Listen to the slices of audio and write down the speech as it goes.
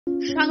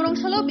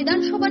सांग्रंशालो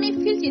विधानसभानि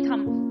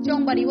फिल्चिथाम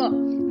चंबारिव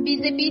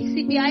BJP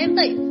CPIM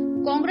तै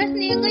कांग्रेस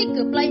नि अंगै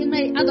गप्लाय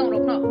अंगै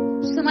आदंरखनो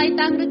समाय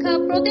तांग्रखा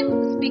प्रोटेम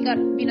स्पीकर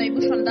बिनय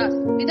भूषण दास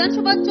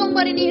विधानसभा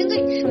चंबारिनि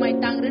अंगै समाय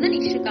तांग्रनानि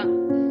सिगां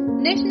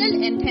नेशनल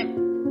एन्थेम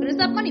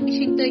रोजाबमानि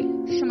बिसिंतै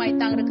समाय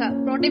तांग्रखा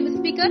प्रोटेम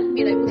स्पीकर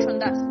बिनय भूषण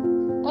दास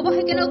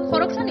अबहायकेनो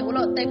खरकसानि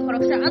उलो तै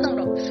खरकसा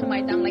आदंरक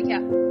समाय तांलायखा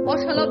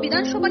असालो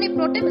विधानसभानि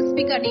प्रोटेम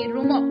स्पीकरनि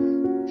रुमो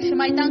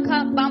समाय तांखा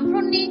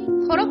बामफ्रन्टनि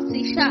खरक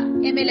सिसा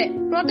MLA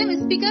pro tem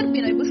speaker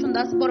Binay Bhushan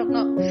दास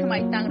बरकनो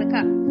समाय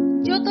तांग्रखा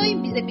जतै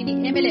बीजेपीनि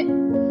MLA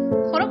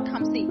खरक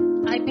थामसि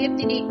IPF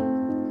नि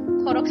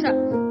खरकसा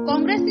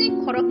कांग्रेस नि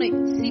खरकनै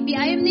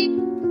CPIM नि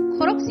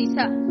खरक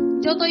सिसा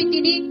जतै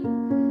तिनि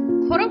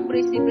खरक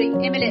ब्रैसिब्रै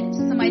MLA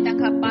समाय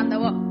तांखा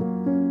बान्दाव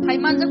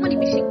फाइमानजोंमानि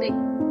बिसिंदै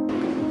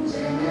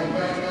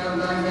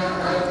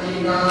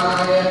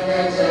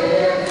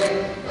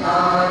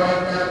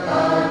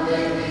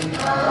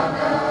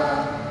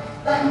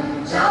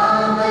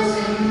पंजाब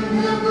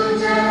सिंध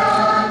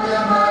गुजरात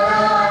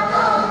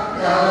मराठा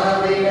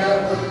द्राविड़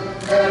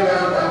उत्कल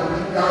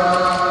बंगा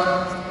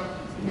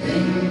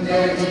विंध्य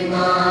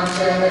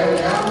हिमाचल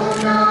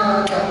यमुना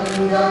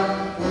गंगा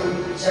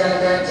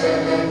उच्चल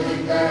जलधि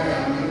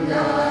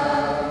तरंगा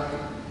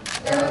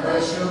तव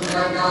शुभ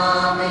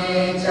नामे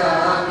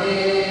जागे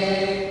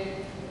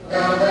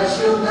तव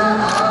शुभ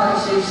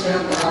आशीष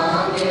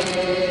मांगे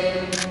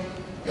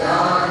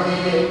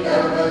गाहे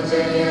तव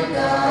जय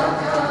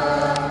गाथा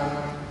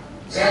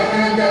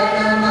जनगण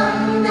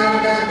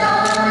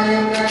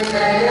मंगलदायक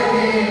जय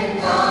हे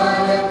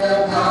भारत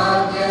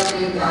भाग्य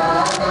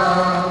विधाता।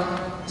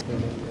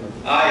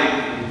 I,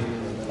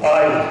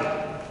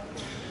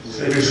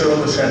 Sri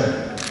Bhusan,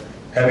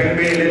 having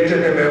been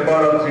elected a member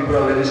of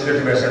Tripura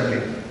Legislative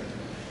Assembly,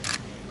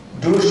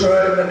 do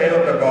swear in the name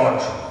of the God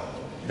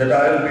that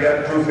I will bear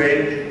true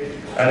faith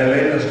and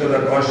allegiance to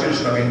the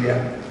Constitution of India,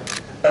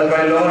 as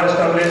by law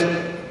established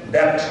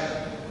that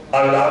I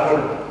will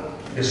uphold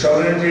the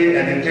sovereignty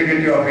and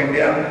integrity of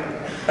India,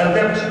 and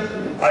that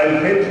I will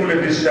faithfully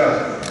discharge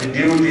the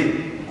duty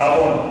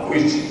upon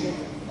which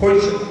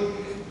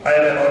I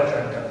am about to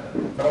enter.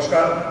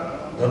 Namaskar,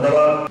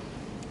 Dhanyavad.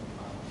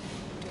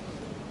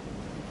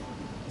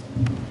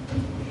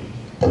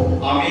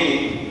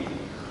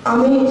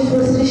 আমি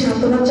সুশ্রী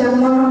শান্তনা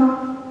চাকমা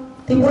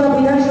ত্রিপুরা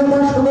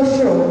বিধানসভার সদস্য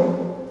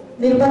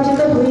নির্বাচিত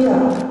হইয়া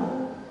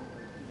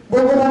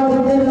ভগবান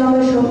বুদ্ধের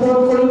নামে শপথ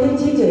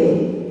করিতেছি যে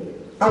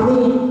আমি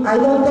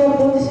আইনত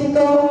প্রতিষ্ঠিত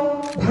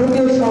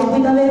ভারতীয়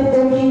সংবিধানের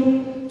প্রতি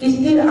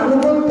স্থির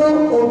আনুগত্য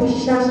ও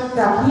বিশ্বাস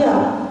রাখিয়া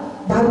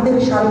ভারতের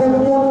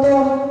সার্বভৌমত্ব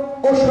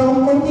ও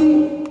সংহতি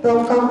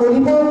রক্ষা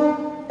করিব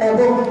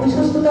এবং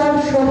বিশ্বস্ততার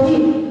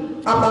সহিত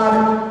আমার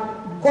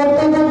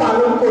কর্তব্য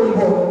পালন করিব।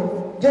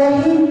 জয়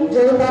হিন্দ,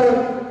 জয় ভারত,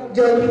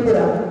 জয়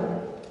ত্রিপুরা।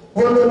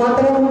 বন্দে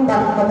মাতরম,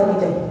 ভারত মাতা কি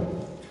জয়।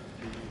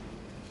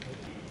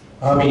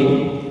 আমি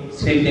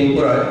শ্রী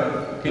ত্রিপুরায়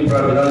ত্রিপুরা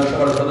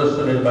বিধানসভার সদস্য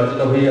নির্বাচিত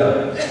হইয়া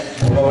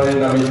ভগবানের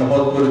নামে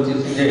শপথ করেছি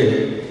যে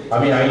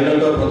আমি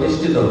আইনত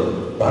প্রতিষ্ঠিত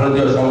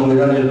ভারতীয়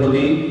সংবিধানের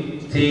প্রতি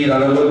স্থির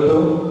আনুগত্য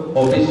ও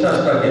বিশ্বাস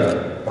রাখিয়া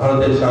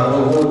ভারতের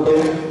সার্বভৌমত্ব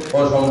ও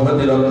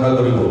সংহতি রক্ষা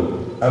করিব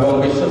এবং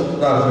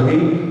বিশ্বস্ততার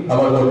সহিত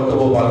আমার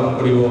কর্তব্য পালন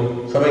করিব।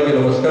 সবাইকে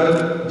নমস্কার।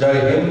 জয়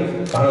হিন্দ,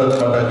 ভারত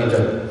মাতা কি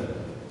জয়।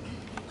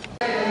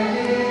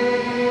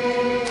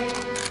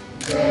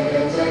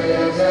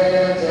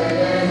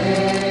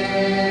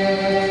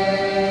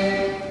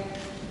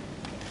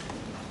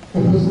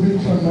 উপস্থিত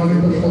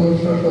সম্মানিত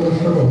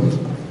সদস্যগণ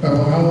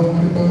এবং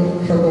আমন্ত্রিত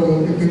সকল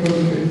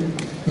অতিথিগণকে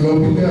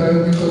লবিতে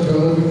আয়োজিত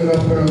জলবিদের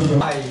আপ্যায়ন।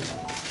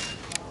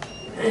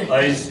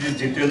 I, Sri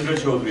Jitendra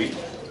Chaudhary,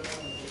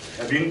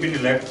 having been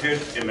elected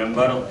a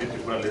member of the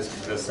Tripura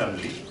Legislative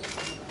Assembly,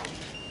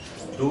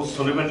 do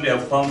solemnly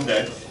affirm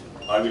that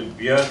I will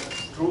bear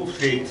true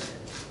faith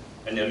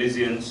and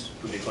allegiance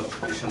to the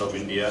Constitution of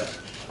India,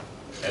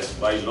 as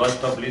by law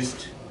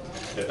established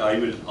that I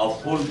will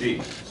uphold the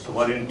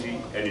sovereignty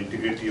and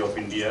integrity of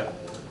India,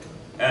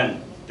 and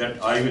that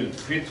I will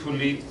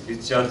faithfully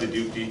discharge the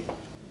duty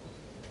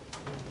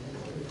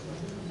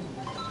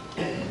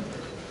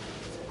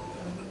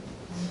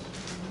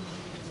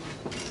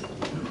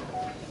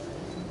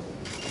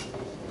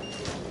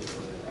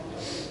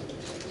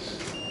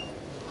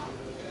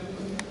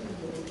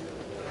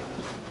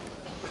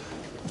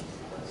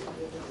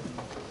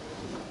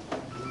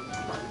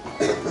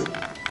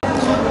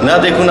না।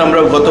 দেখুন, আমরা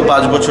গত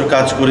 5 বছর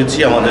কাজ করেছি।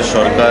 আমাদের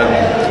সরকার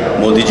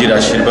মোদিজির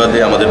আশীর্বাদে,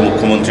 আমাদের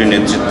মুখ্যমন্ত্রীর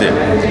নেতৃত্বে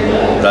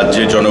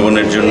রাজ্যের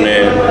জনগণের জন্য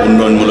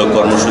উন্নয়নমূলক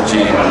কর্মসূচি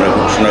আমরা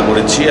ঘোষণা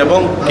করেছি এবং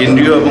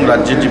কেন্দ্রীয় এবং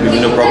রাজ্যের যে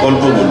বিভিন্ন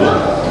প্রকল্পগুলো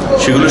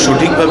সেগুলো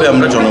সঠিকভাবে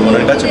আমরা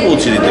জনগণের কাছে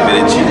পৌঁছে দিতে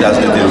পেরেছি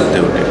রাজনীতির ঊর্ধ্বে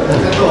উঠে।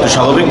 তো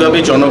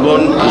স্বাভাবিকভাবেই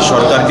জনগণ এই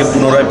সরকারকে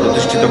পুনরায়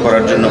প্রতিষ্ঠিত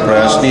করার জন্য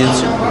প্রয়াস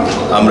নিয়েছে।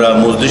 আমরা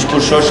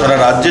মজলিশপুর সহ সারা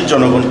রাজ্যের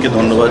জনগণকে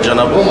ধন্যবাদ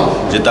জানাবো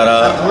যে তারা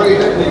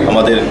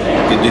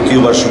আমাদেরকে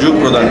দ্বিতীয়বার সুযোগ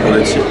প্রদান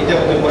করেছে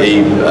এই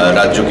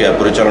রাজ্যকে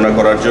পরিচালনা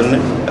করার জন্য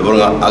এবং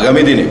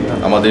আগামী দিনে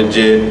আমাদের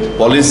যে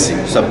পলিসি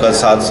সবকা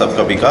সাথ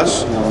সবকা বিকাশ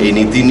এই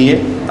নীতি নিয়ে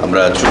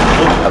আমরা চলব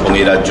এবং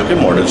এই রাজ্যকে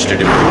মডেল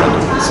স্টেটে পরিণত করব।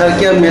 सर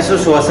क्या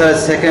महसूस हुआ सर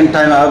सेकंड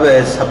टाइम आप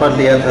शपथ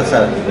लिया था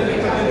सर?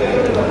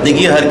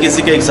 देखिए, हर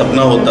किसी का एक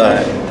सपना होता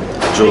है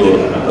जो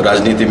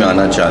राजनीति में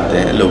आना चाहते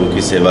हैं, लोगों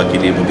की सेवा के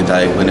लिए वो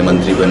विधायक बने,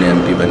 मंत्री बने,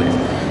 MP बने,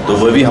 तो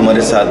वो भी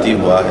हमारे साथ ही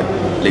हुआ है।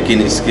 लेकिन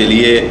इसके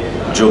लिए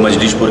जो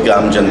मजलिसपुर के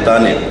आम जनता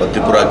ने और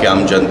त्रिपुरा के आम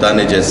जनता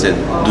ने जैसे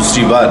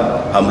दूसरी बार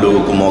हम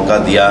लोगों को मौका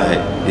दिया है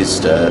इस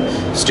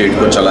स्टेट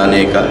को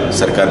चलाने का,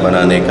 सरकार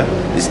बनाने का,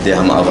 इसलिए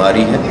हम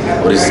आभारी हैं।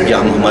 और इसके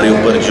हमारे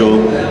ऊपर जो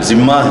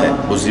जिम्मा है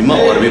वो जिम्मा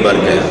और भी बढ़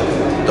गया,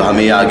 तो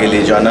हमें ये आगे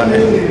ले जाना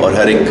है और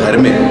हर एक घर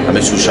में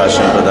हमें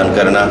सुशासन प्रदान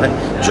करना है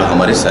जो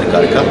हमारे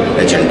सरकार का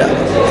एजेंडा है।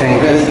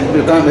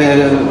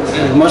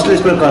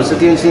 मजलिसपुर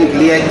कॉन्स्टिट्यूंसी के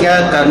लिए क्या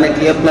करने के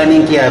लिए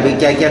प्लानिंग किया, अभी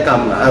क्या क्या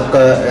काम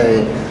आपका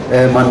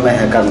मन में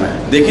है करना है?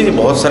 देखिए,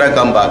 बहुत सारा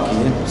काम बाकी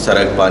है।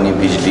 सड़क, पानी,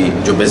 बिजली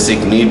जो बेसिक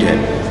नीड है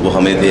वो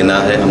हमें देना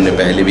है, हमने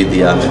पहले भी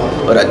दिया है।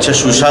 और अच्छा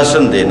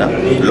सुशासन देना,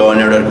 लॉ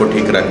एंड ऑर्डर को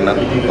ठीक रखना,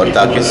 और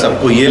ताकि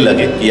सबको ये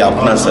लगे कि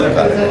अपना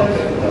सरकार है,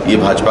 ये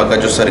भाजपा का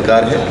जो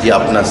सरकार है ये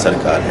अपना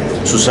सरकार है।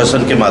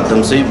 सुशासन के माध्यम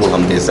से ही वो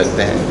हम दे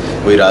सकते हैं।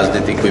 कोई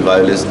राजनीतिक, कोई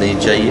वायलेंस नहीं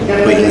चाहिए,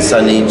 कोई हिंसा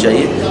नहीं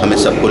चाहिए, हमें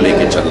सबको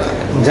लेके चलना है।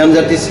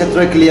 जनजाति क्षेत्र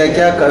के लिए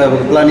क्या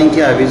प्लानिंग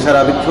किया अभी सर?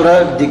 अभी थोड़ा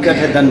दिक्कत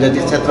है जनजाति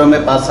क्षेत्र में,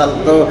 5 साल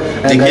तो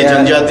देखिए,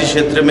 जनजाति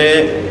क्षेत्र में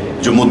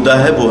जो मुद्दा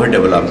है वो है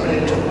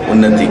डेवलपमेंट,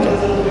 उन्नति का,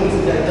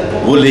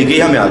 वो लेके ही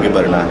हमें आगे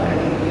बढ़ना है।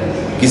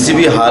 किसी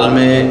भी हाल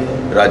में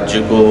राज्य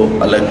को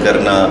अलग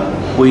करना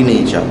कोई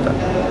नहीं चाहता।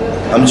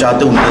 हम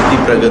चाहते उन्नति,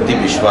 प्रगति,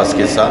 विश्वास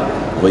के साथ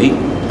वही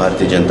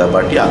भारतीय जनता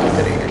पार्टी आगे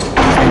करेगी।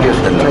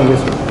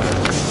 धन्यवाद।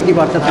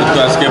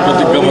 আজকে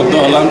প্রতিজ্ঞাবদ্ধ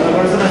হলাম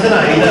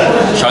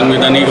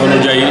সাংবিধানিক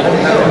অনুযায়ী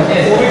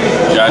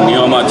যা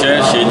নিয়ম আছে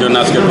সেই জন্য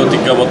আজকে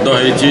প্রতিজ্ঞাবদ্ধ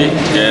হয়েছি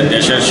যে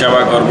দেশের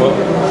সেবা করব,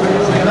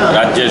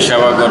 রাজ্যের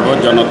সেবা করব,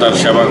 জনতার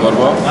সেবা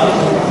করব,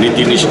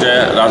 নীতিনিষ্ঠে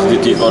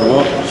রাজনীতি করব,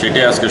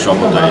 সেটাই আজকে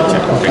শপথ হয়েছে।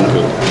 Thank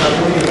you.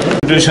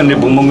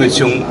 Constitution bumbong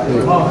chung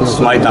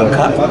Swnai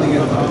tangkha.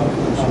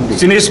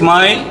 Sini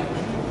Swnai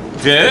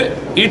je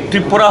I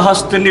Tripura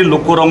hasteni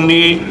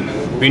lokorongni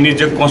bini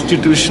je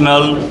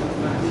constitutional,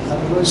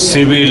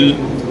 civil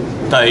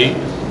tai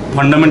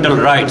fundamental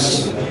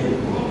rights.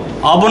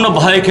 Abono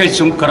bhai khai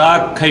chung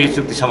karak khai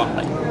chung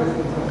tisamanai.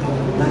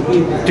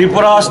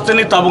 Tripura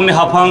hasteni tabungni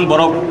hafang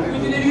borok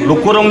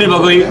lokorongni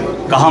bagoi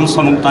kaham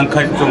samung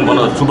tangkha chung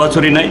bono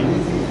chubachori nai.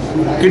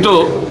 Kintu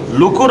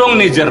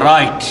lokorongni je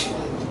right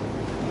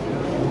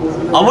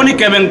aboni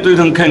kemeng tui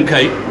thangkhang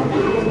khai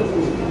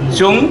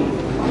chung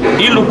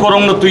I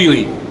lukorong no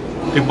tui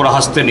Tripura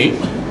hasteni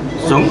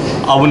chung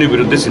aboni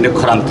biruddhe sine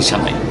kharanti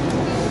sanai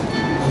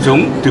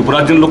chung Tripura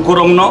jin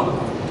lukorong no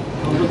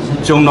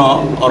chung no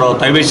oro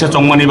taibaisa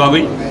chongmani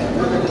bagui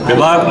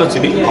bebag no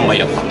chini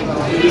amaya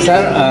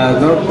sir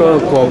NOR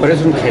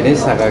cooperation खेने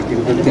सका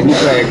किंतु तिनी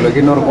को एक लोग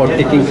नोर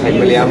taking खाई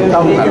मिले हम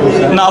ताऊ कालो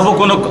ना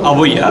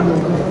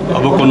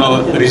अब कोनो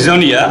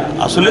रीजन या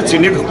আসলে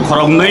চিনি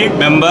খরগনই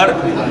মেম্বার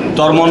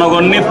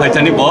ধর্মনগরনি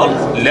ফাইতানি বল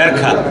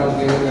লেরখা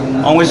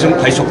অংই जों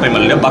फाइसक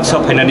फाइमाले बाक्सा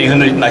फाइनानि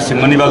होनो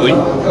नासिमनि बागै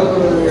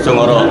जों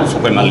अरो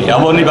सफाइमाले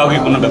आबनि बागै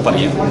कोनो ব্যাপার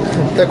या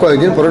ता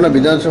কয়েকদিন পরে না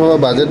বিধানসভা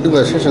বাজেট দুবা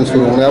সেশন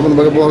শুরু হবে আপন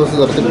বাগে বহুত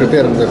ধরতে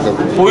প্রিপেয়ার করতে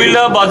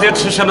পয়লা বাজেট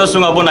সেশনে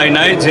जों आबो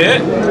नायनाय जे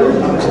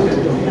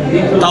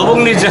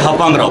ताबुंनि जे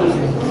हापांग्रब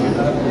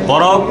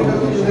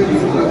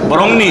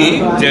बरंनि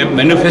जे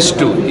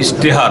मैनिफेस्टो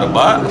इस्तिहार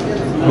बा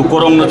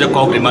लुकोरंग जे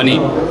कग्रिमानि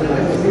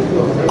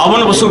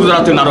आबन बसु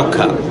गुजरात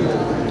नारखा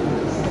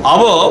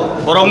अब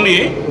बरंनि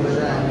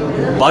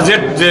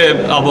बजेट जे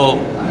अब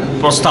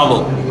प्रस्ताव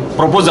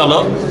प्रपोजल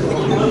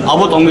अब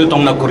तंगि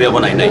तंगना करिया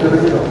बनायनाय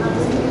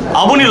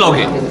आबनि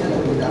लगे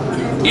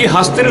इ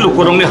हास्तेनि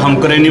लुकोरंनि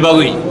हामकरायनि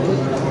बागै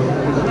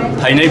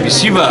फायनाय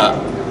बिसिबा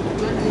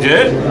जे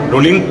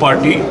रुलिंग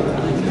पार्टी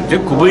जे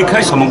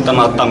कुबैखाय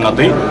सामंताना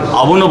तांनादै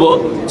आबनबो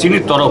चिनि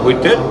तरफ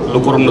हইতে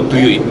लुकोरंग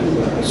तुयै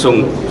जों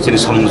चिनि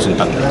सामंजों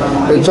तां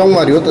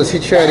जंमारियो त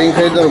सिट शेयरिंग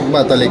खाय द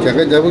बाताले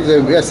खाय जब जे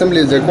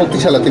असेंबली जे कोक्ति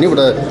साला तिनि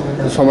बडा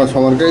समान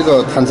समान खाय द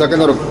थानसाके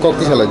न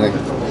कोक्ति साला जाय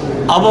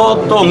अब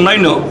तो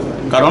नायनो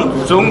कारण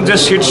जों जे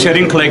सीट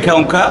शेयरिंग खालायखा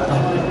अंका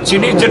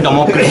चिनि जे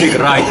डेमोक्रेटिक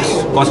राइट्स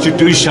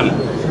कन्स्टिट्यूशन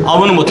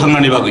आबनो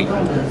मोथांनानि बागै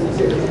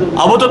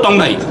आबो तो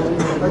तंगनाय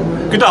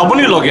किन्तु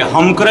आबनि लगे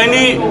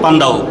हामक्रायनि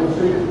पान्दाव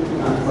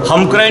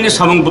हामक्रायनि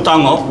सामं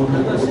बुताङो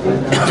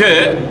जे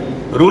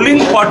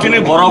रुलिंग पार्टी ने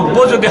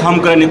बरब्बो जदि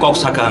हामक्रायनि कक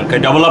साका हांकाय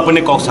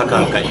डेभलपमेन्टनि कक साका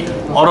हांकाय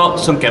अरो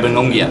जों केबें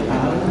नंगिया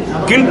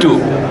किन्तु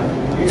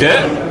जे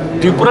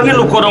त्रिपुरानि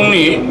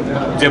लुकोरंनि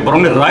जे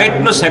बरंनि राइट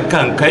न सेका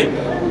हांकाय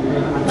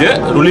जे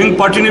रुलिंग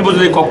पार्टी नि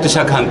बजै कक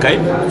साका हांकाय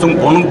जों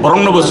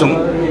बरंनबो जों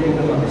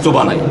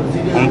जुबानाय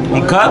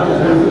अंका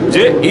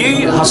जे इ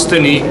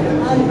हास्तेनि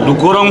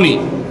लुकोरंनि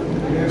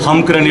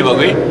हामक्रायनि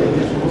बागै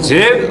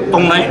जे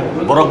तंनाय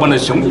बरक बाने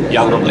जों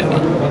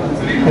याग्रबलायनाय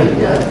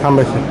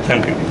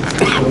Thank you.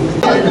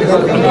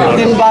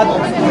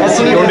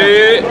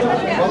 Today,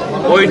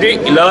 with the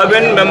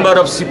 11 members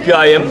of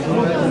CPIM,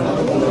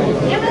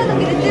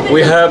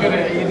 we have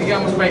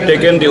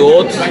taken the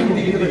oath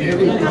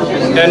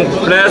and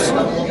pledged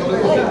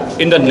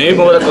in the name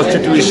of the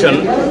Constitution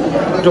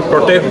to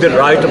protect the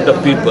right of the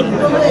people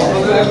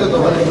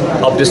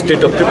of the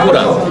state of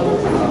Tripura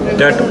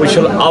that we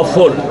shall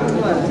uphold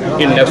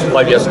in next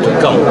 5 years to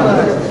come.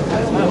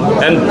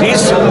 And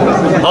this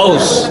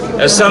House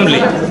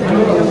Assembly,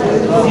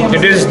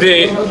 it is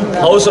the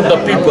house of the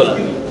people.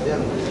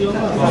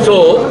 So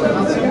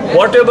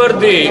whatever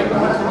the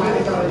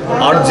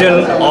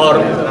urgent or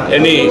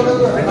any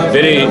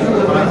very,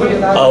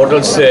 what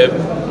I'll say,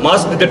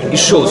 must be that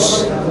issues,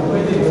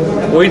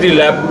 we the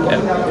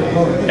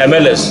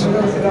MLS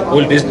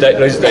will raise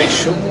the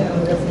issue.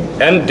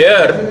 And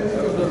there,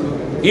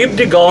 if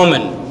the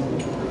government,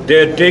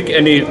 they take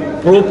any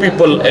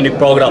pro-people, any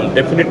program,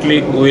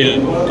 definitely we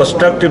will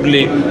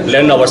constructively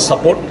lend our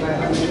support.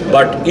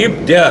 But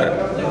if they are,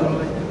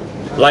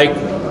 like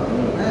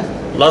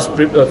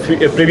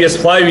previous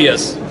 5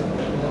 years,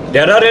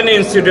 there are any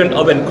incident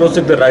of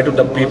encroaching the right of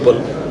the people,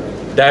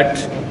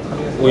 that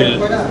will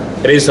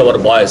raise our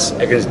voice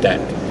against that.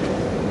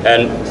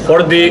 And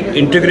for the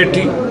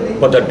integrity,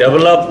 for the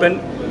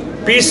development,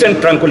 peace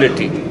and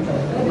tranquility,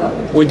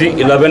 with the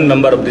 11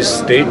 members of this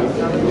state,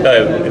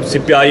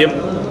 CPIM,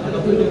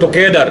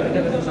 together,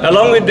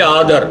 along with the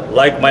other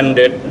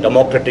like-minded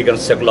democratic and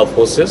secular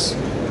forces,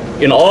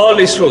 in all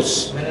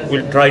issues,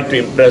 we'll try to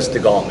impress the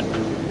government.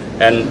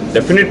 And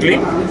definitely,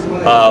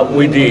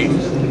 with the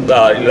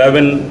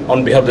 11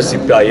 on behalf of the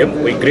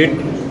CPIM, we greet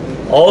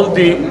all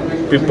the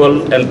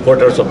people and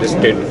voters of the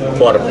state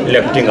for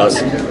electing us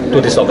to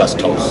this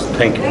August House.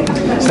 Thank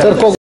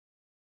you.